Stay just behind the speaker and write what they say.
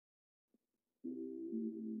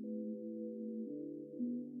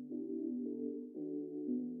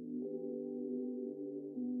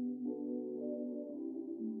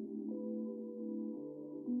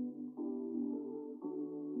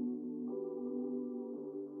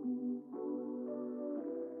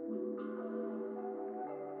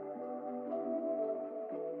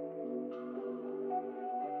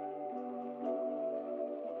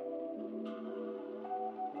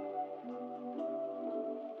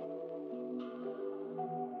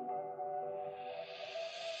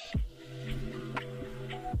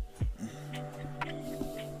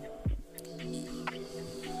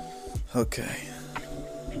Okay.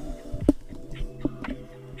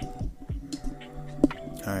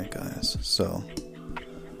 Alright, guys. So,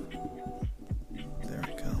 there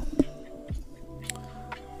we go.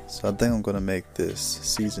 So, I think I'm going to make this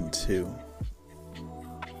season 2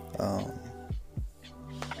 of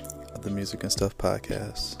the Music and Stuff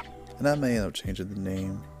podcast. And I may end up changing the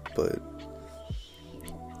name, but I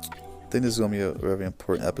think this is going to be a very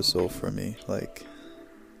important episode for me. Like,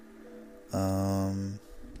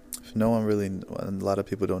 if no one really, a lot of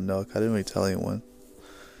people don't know, I didn't really tell anyone.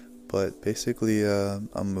 But basically,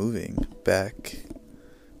 I'm moving back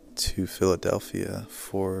to Philadelphia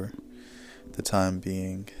for the time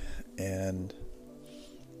being. And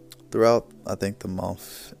throughout, I think, the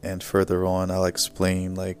month and further on, I'll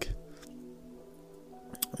explain,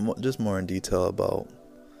 just more in detail about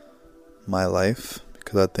my life.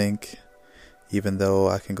 Because I think, even though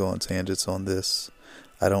I can go on tangents on this,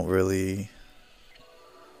 I don't really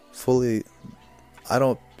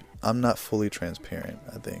I'm not fully transparent,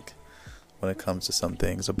 I think, when it comes to some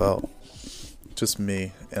things about just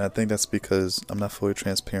me. And I think that's because I'm not fully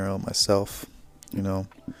transparent with myself. When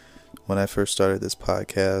I first started this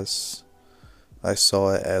podcast, I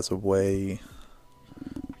saw it as a way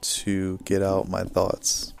to get out my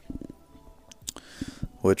thoughts,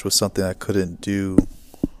 which was something I couldn't do,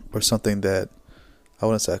 or something that I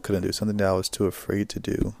wouldn't say I couldn't do, something that I was too afraid to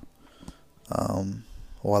do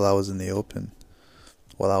while I was in the open,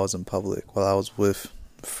 while I was in public, while I was with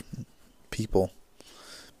people,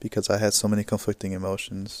 because I had so many conflicting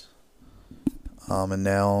emotions. And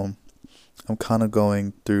now I'm kind of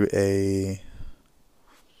going through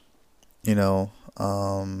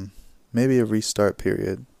maybe a restart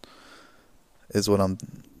period is what I'm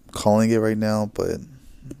calling it right now, but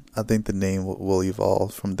I think the name will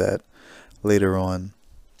evolve from that later on.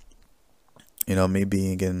 Me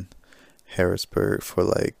being in Harrisburg for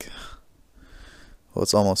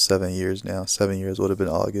it's almost 7 years now. 7 years would have been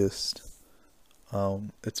August.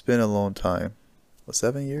 It's been a long time.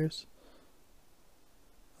 7 years?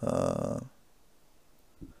 Yeah,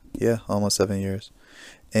 almost 7 years.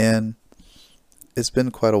 And it's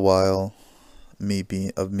been quite a while me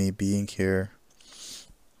being here.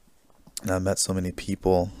 And I met so many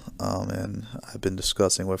people, and I've been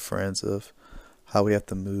discussing with friends of how we have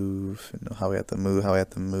to move, how we have to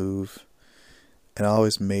move. And I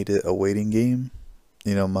always made it a waiting game.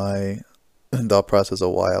 My thought process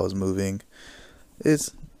of why I was moving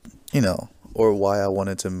is, or why I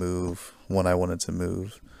wanted to move when I wanted to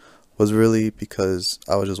move was really because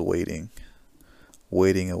I was just waiting.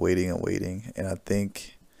 And I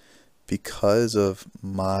think because of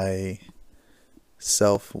my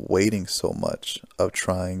self waiting so much, of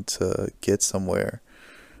trying to get somewhere,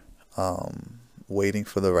 waiting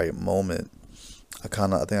for the right moment, I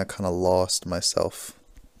think I kind of lost myself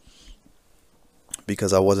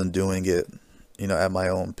because I wasn't doing it, at my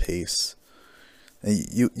own pace. And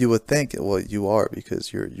you would think, well, you are,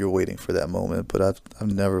 because you're waiting for that moment, but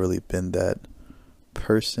I've never really been that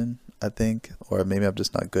person, I think, or maybe I'm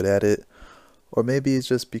just not good at it, or maybe it's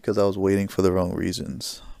just because I was waiting for the wrong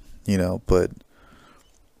reasons, but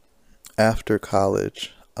after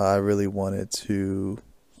college, I really wanted to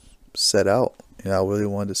set out. I really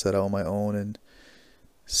wanted to set out on my own and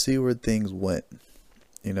see where things went,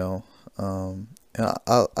 and I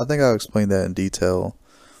think I'll explain that in detail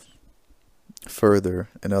further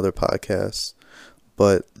in other podcasts.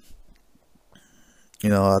 But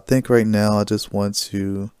I think right now I just want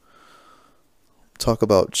to talk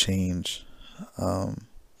about change,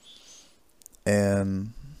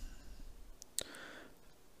 and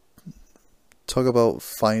talk about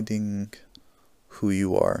finding who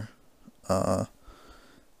you are.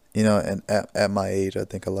 And at my age, I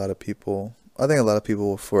think a lot of people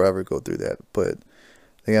will forever go through that, but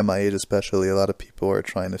I think at my age especially, a lot of people are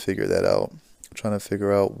trying to figure that out, trying to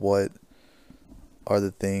figure out what are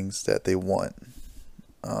the things that they want.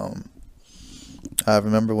 I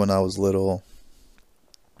remember when I was little,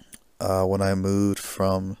 when I moved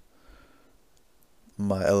from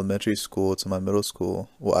my elementary school to my middle school.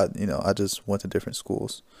 Well, I just went to different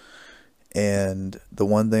schools, and the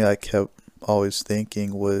one thing I kept always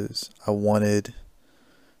thinking was I wanted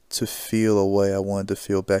to feel a way I wanted to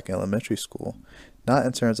feel back in elementary school. Not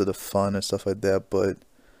in terms of the fun and stuff like that, but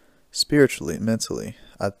spiritually, mentally.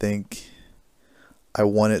 I think I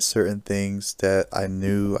wanted certain things that I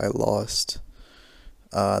knew I lost.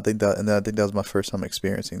 I think that was my first time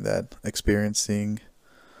experiencing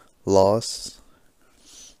loss,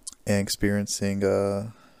 and experiencing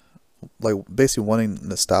basically wanting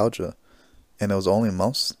nostalgia. And it was only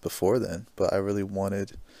months before then, but I really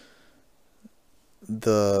wanted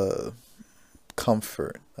the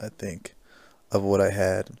comfort, I think, of what I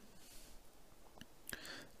had.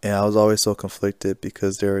 And I was always so conflicted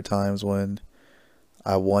because there were times when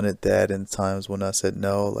I wanted that and times when I said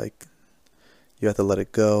no, like you have to let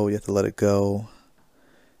it go, you have to let it go.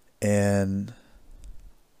 And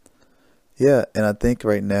yeah, and I think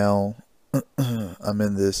right now I'm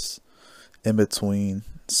in this in between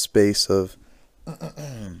space of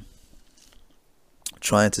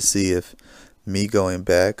trying to see if me going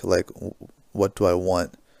back, like, what do I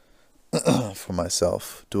want for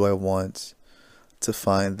myself? Do I want to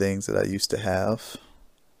find things that I used to have,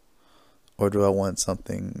 or do I want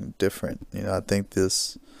something different? I think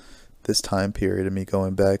this time period of me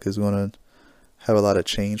going back is going to have a lot of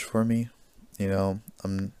change for me.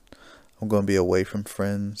 I'm going to be away from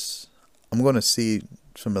friends. I'm going to see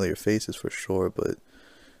familiar faces for sure, but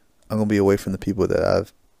I'm going to be away from the people that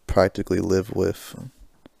I've practically lived with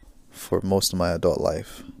for most of my adult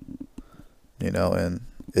life. And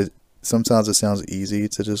it sometimes it sounds easy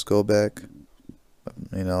to just go back.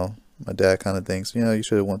 My dad kind of thinks, you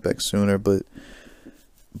should have went back sooner, but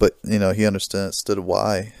he understood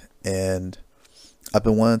why. And I've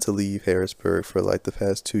been wanting to leave Harrisburg for like the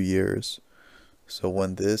past 2 years. So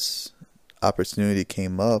when this opportunity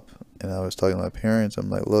came up and I was talking to my parents, I'm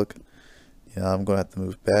like, look, I'm going to have to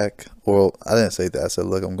move back. Or I didn't say that. I said,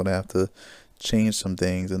 look, I'm going to have to change some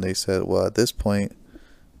things. And they said, well, at this point,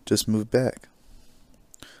 just move back.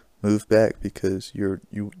 Move back because you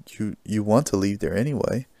want to leave there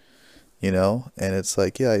anyway, And it's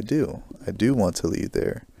like, yeah, I do. I do want to leave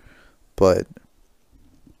there. But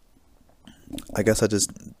I guess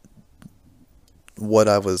what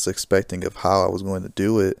I was expecting of how I was going to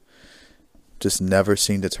do it just never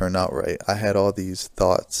seemed to turn out right. I had all these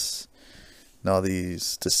thoughts and all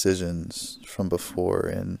these decisions from before,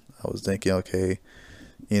 and I was thinking, okay,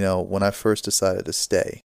 when I first decided to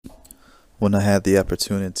stay, when I had the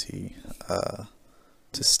opportunity to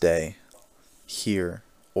stay here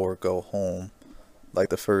or go home, like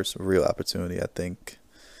the first real opportunity, I think,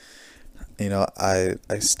 I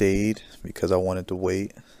stayed because I wanted to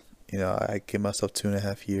wait. I gave myself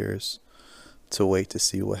 2.5 years to wait to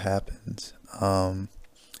see what happens. And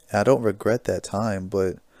I don't regret that time,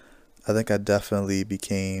 but I think I definitely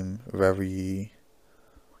became very.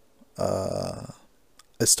 I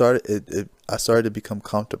started to become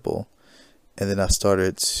comfortable, and then I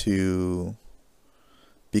started to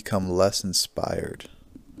become less inspired,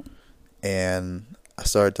 and I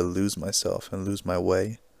started to lose myself and lose my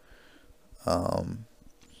way. Um,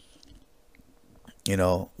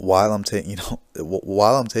 while I'm taking,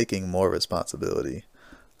 while I'm taking more responsibility,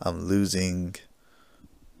 I'm losing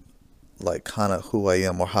like kind of who I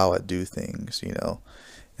am or how I do things,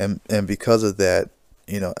 and because of that,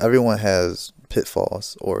 everyone has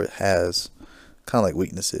pitfalls or has kind of like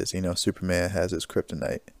weaknesses. Superman has his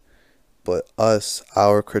kryptonite, but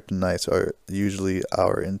our kryptonites are usually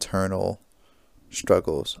our internal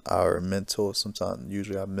struggles,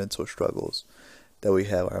 usually our mental struggles that we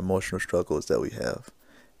have, our emotional struggles that we have.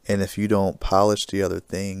 And if you don't polish the other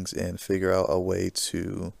things and figure out a way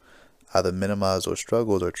to either minimize those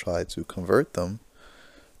struggles or try to convert them,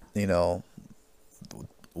 you know,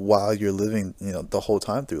 while you're living, the whole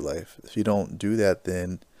time through life, if you don't do that,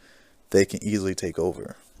 then they can easily take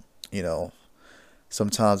over. You know,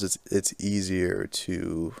 Sometimes it's easier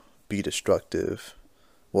to be destructive.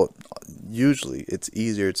 Well, usually it's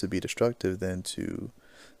easier to be destructive than to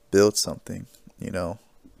build something, you know.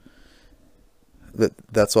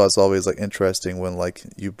 That's why it's always like interesting when like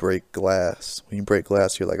you break glass. When you break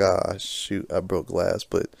glass, you're like, ah, shoot, I broke glass.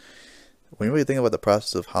 But when you really think about the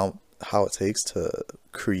process of how it takes to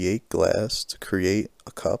create glass, to create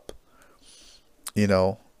a cup,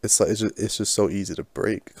 it's like it's just so easy to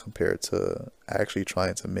break compared to actually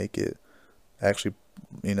trying to make it, actually,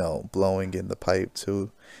 blowing in the pipe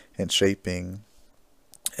too, and shaping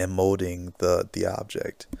and molding the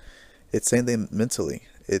object. It's same thing mentally.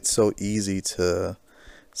 It's so easy to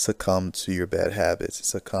succumb to your bad habits,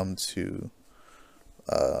 succumb to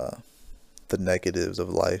uh, the negatives of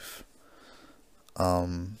life,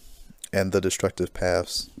 and the destructive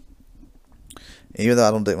paths. And even though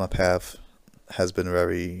I don't think my path has been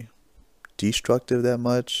very destructive that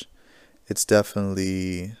much, it's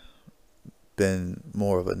definitely been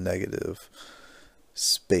more of a negative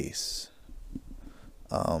space,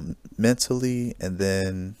 mentally, and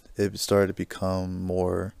then it started to become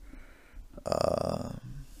more. Uh,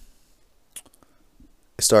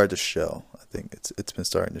 it started to show. I think it's been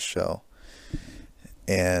starting to show,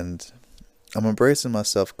 and I'm embracing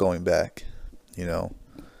myself going back. You know,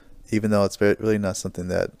 Even though it's really not something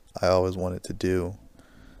that I always wanted to do,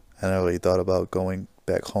 I never really thought about going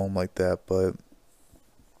back home like that. But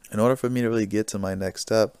in order for me to really get to my next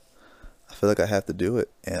step, I feel like I have to do it.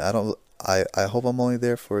 And I don't, I hope I'm only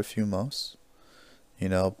there for a few months,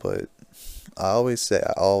 but I always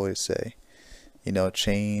say,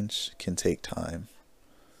 change can take time.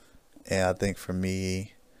 And I think for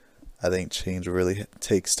me, I think change really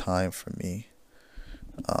takes time for me.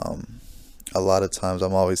 Um, a lot of times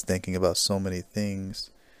I'm always thinking about so many things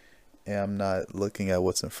and I'm not looking at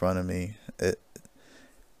what's in front of me.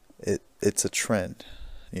 It's a trend,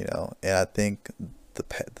 and I think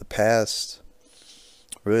the past,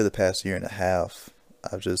 really the past year and a half,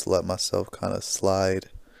 I've just let myself kind of slide,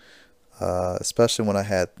 especially when I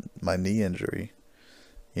had my knee injury.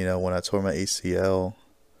 When I tore my ACL,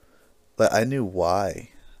 like I knew why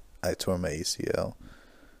I tore my ACL,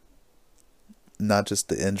 not just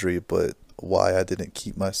the injury, but why I didn't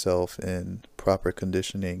keep myself in proper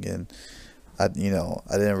conditioning, and I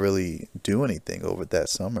didn't really do anything over that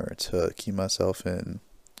summer to keep myself in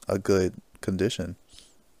a good condition.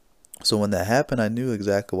 So when that happened, I knew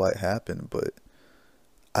exactly why it happened, but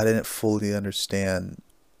I didn't fully understand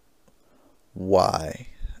why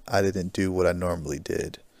I didn't do what I normally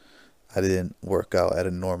did. I didn't work out at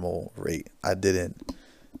a normal rate. I didn't,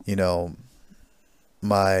 you know,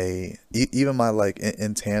 even my like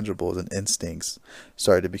intangibles and instincts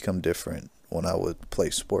started to become different when I would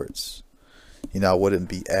play sports. I wouldn't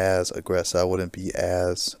be as aggressive. I wouldn't be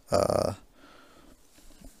as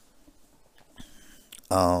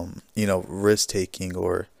risk taking,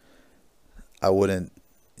 or I wouldn't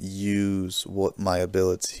use what my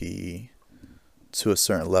ability to a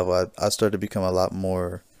certain level. I started to become a lot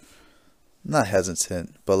more, not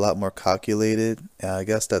hesitant, but a lot more calculated. And I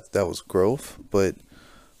guess that was growth. But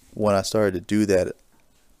when I started to do that,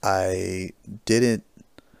 I didn't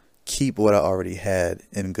keep what I already had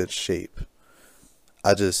in good shape.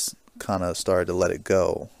 I just kind of started to let it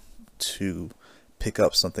go to pick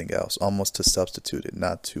up something else, almost to substitute it,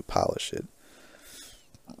 not to polish it.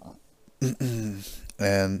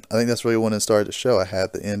 And I think that's really when it started to show. I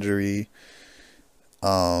had the injury,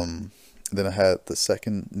 then I had the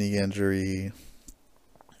second knee injury,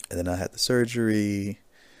 and then I had the surgery,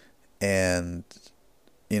 and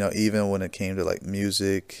even when it came to like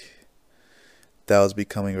music, that was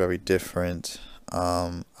becoming very different.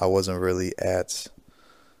 I wasn't really at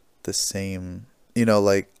the same,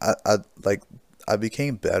 like I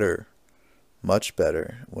became better, much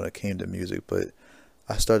better when it came to music, but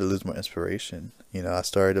I started to lose more inspiration. I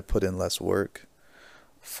started to put in less work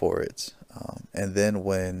for it. And then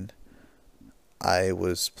when I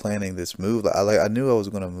was planning this move, I knew I was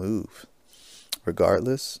gonna move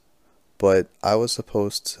regardless, but I was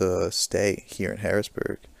supposed to stay here in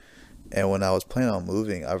Harrisburg. And when I was planning on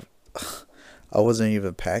moving, I wasn't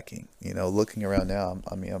even packing. Looking around now,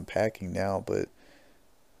 I'm packing now, but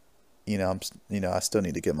I still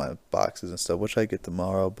need to get my boxes and stuff, which I get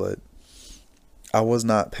tomorrow. But I was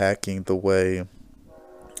not packing the way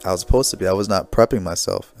I was supposed to be. I was not prepping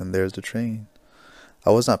myself, and there's the train. I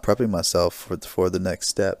was not prepping myself for the next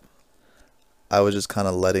step. I was just kind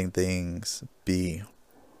of letting things be.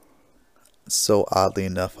 So oddly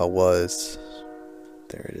enough, I was.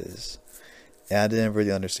 There it is. And I didn't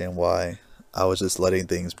really understand why. I was just letting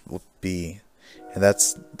things be. And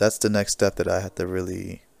that's the next step that I have to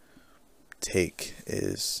really take,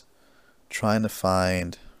 is trying to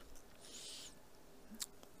find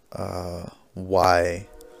why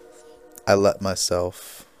I let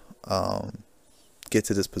myself get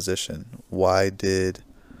to this position. Why did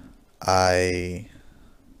I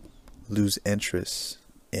lose interest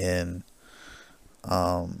in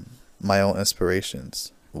my own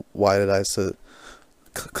inspirations? Why did I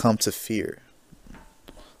come to fear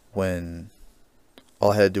when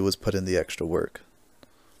all I had to do was put in the extra work?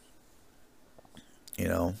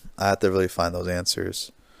 I have to really find those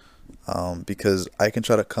answers, because I can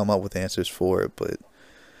try to come up with answers for it, but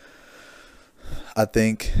I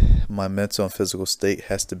think my mental and physical state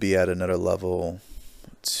has to be at another level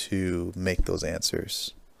to make those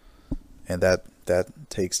answers, and that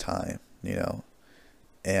takes time. And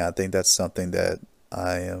I think that's something that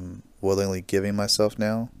I am willingly giving myself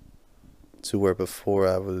now, to where before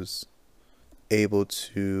able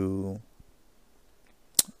to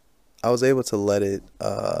I was able to let it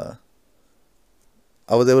I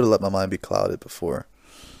was able to let my mind be clouded before,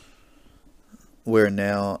 where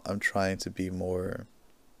now I'm trying to be more,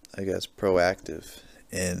 I guess, proactive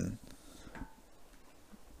in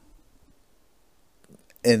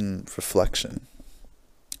reflection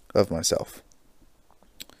of myself.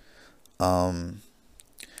 Um,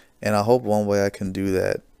 and I hope one way I can do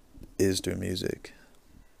that is through music.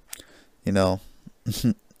 You know,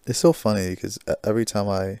 it's so funny because every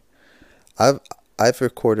time I've I've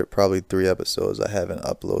recorded probably 3 episodes I haven't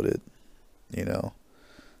uploaded, you know.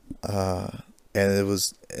 Uh,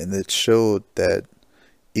 and it showed that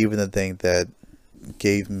even the thing that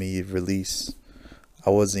gave me release,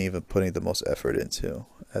 I wasn't even putting the most effort into.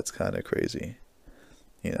 That's kind of crazy,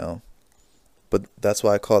 you know. But that's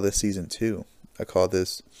why I call this season 2. I call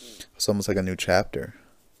this, it's almost like a new chapter,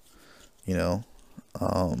 you know.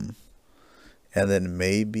 Um, and then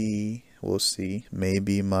maybe we'll see.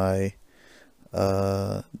 Maybe my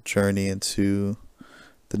journey into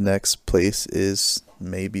the next place is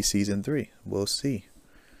maybe season 3. We'll see,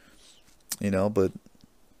 you know. But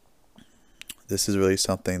this is really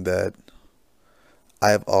something that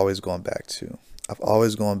I have always gone back to. I've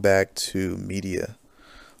always gone back to media,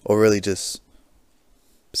 or really just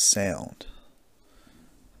sound.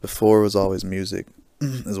 Before it was always music,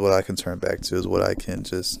 is what I can turn back to, is what I can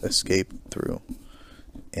just escape through.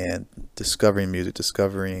 And discovering music,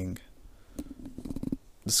 discovering,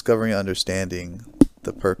 understanding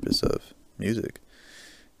the purpose of music.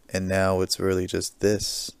 And now it's really just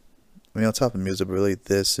this. I mean, on top of music, really,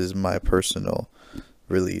 this is my personal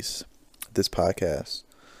release. This podcast,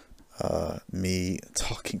 me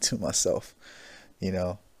talking to myself, you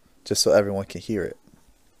know, just so everyone can hear it.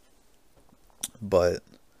 But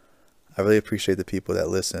I really appreciate the people that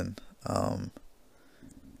listen. And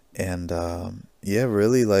yeah,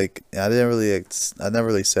 really, like, I never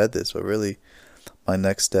really said this, but really, my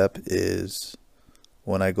next step is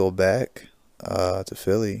when I go back to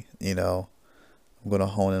Philly, you know, I'm gonna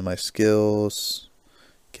hone in my skills,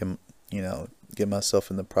 get, get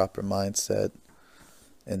myself in the proper mindset,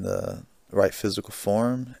 in the right physical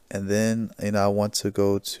form, and then, I want to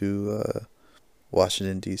go to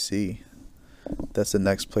Washington D.C. That's the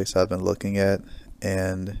next place I've been looking at,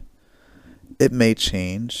 and it may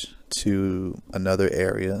change to another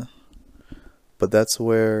area, but that's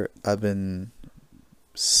where I've been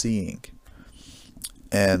seeing.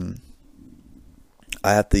 And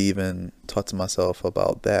I have to even talk to myself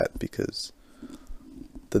about that, because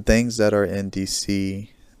the things that are in DC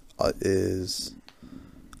is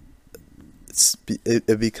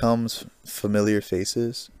it becomes familiar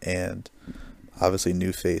faces and obviously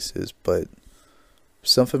new faces, but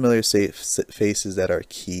some familiar faces that are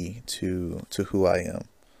key to who I am.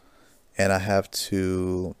 And I have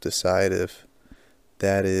to decide if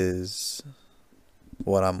that is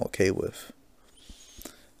what I'm okay with,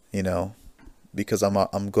 you know, because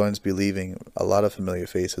I'm going to be leaving a lot of familiar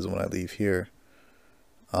faces when I leave here.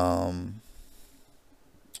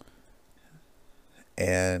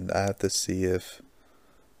 And I have to see if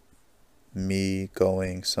me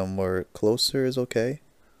going somewhere closer is okay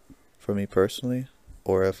for me personally,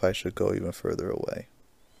 or if I should go even further away.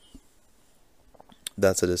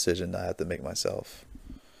 That's a decision I have to make myself.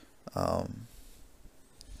 Um,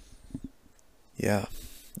 yeah,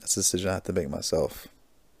 that's a decision I have to make myself.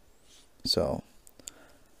 So,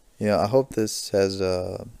 I hope this has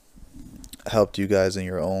helped you guys in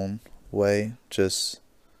your own way. Just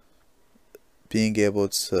being able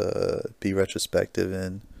to be retrospective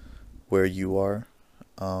in where you are.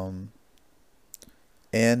 And,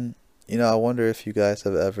 I wonder if you guys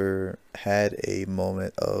have ever had a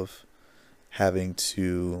moment of having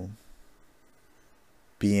to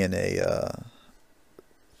be in a,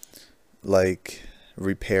 like,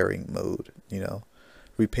 repairing mode,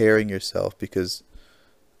 repairing yourself, because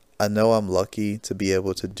I know I'm lucky to be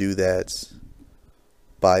able to do that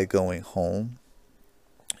by going home.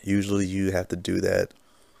 Usually you have to do that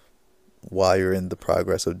while you're in the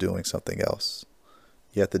progress of doing something else.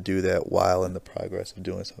 You have to do that while in the progress of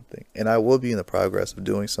doing something. And I will be in the progress of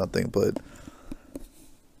doing something, but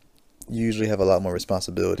you usually have a lot more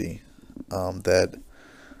responsibility that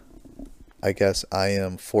I guess I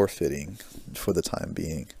am forfeiting for the time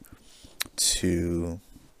being to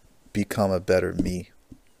become a better me,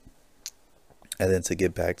 and then to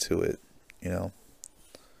get back to it, you know.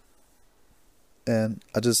 And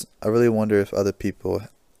I really wonder if other people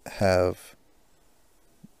have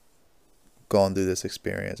gone through this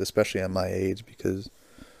experience, especially at my age, because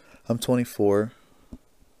I'm 24.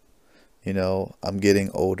 I'm getting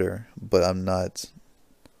older, but I'm not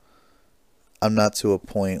to a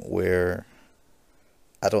point where,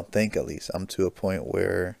 I don't think, at least I'm to a point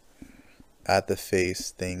where I have to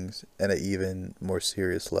face things at an even more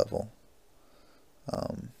serious level.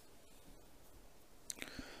 Um,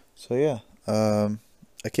 so yeah,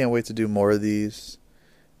 I can't wait to do more of these,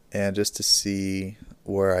 and just to see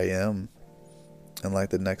where I am in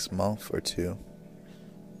like the next month or two.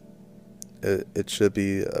 It should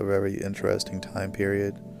be a very interesting time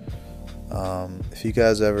period. If you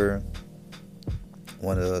guys ever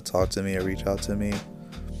want to talk to me or reach out to me,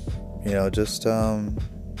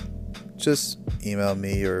 just email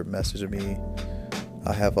me or message me.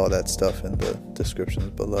 I have all that stuff in the descriptions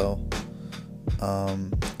below.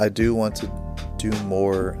 I do want to do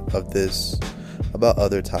more of this about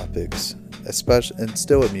other topics, especially, and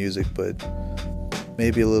still with music, but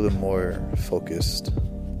maybe a little bit more focused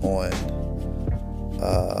on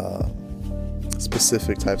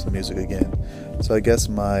specific types of music again. So I guess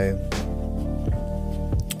my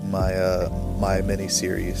mini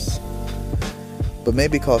series, but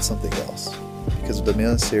maybe called something else, because the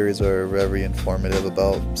mini series are very informative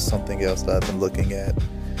about something else that I've been looking at,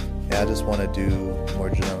 and I just want to do more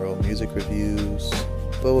general music reviews,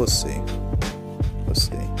 but we'll see.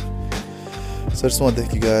 So I just want to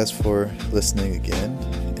thank you guys for listening again,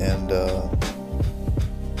 and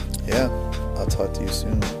yeah, I'll talk to you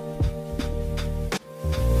soon.